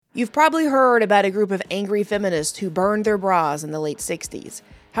You've probably heard about a group of angry feminists who burned their bras in the late 60s.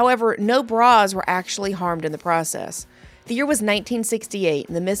 However, no bras were actually harmed in the process. The year was 1968,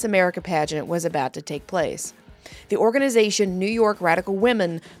 and the Miss America pageant was about to take place. The organization New York Radical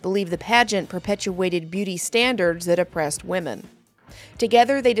Women believed the pageant perpetuated beauty standards that oppressed women.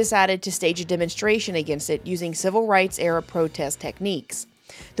 Together, they decided to stage a demonstration against it using civil rights-era protest techniques.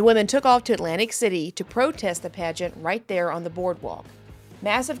 The women took off to Atlantic City to protest the pageant right there on the boardwalk.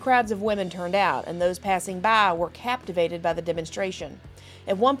 Massive crowds of women turned out, and those passing by were captivated by the demonstration.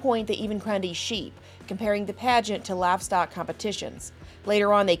 At one point, they even crowned a sheep, comparing the pageant to livestock competitions.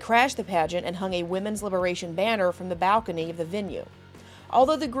 Later on, they crashed the pageant and hung a women's liberation banner from the balcony of the venue.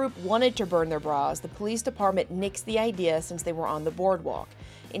 Although the group wanted to burn their bras, the police department nixed the idea since they were on the boardwalk.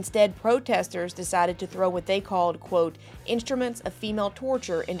 Instead, protesters decided to throw what they called, quote, instruments of female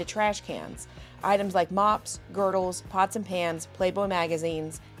torture into trash cans. Items like mops, girdles, pots and pans, Playboy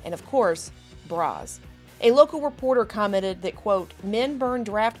magazines, and of course, bras. A local reporter commented that, quote, men burn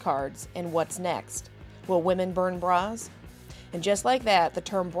draft cards, and what's next? Will women burn bras? And just like that, the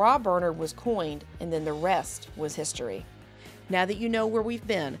term bra burner was coined, and then the rest was history. Now that you know where we've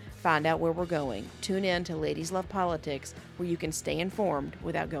been, find out where we're going. Tune in to Ladies Love Politics, where you can stay informed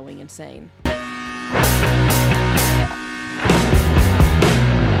without going insane.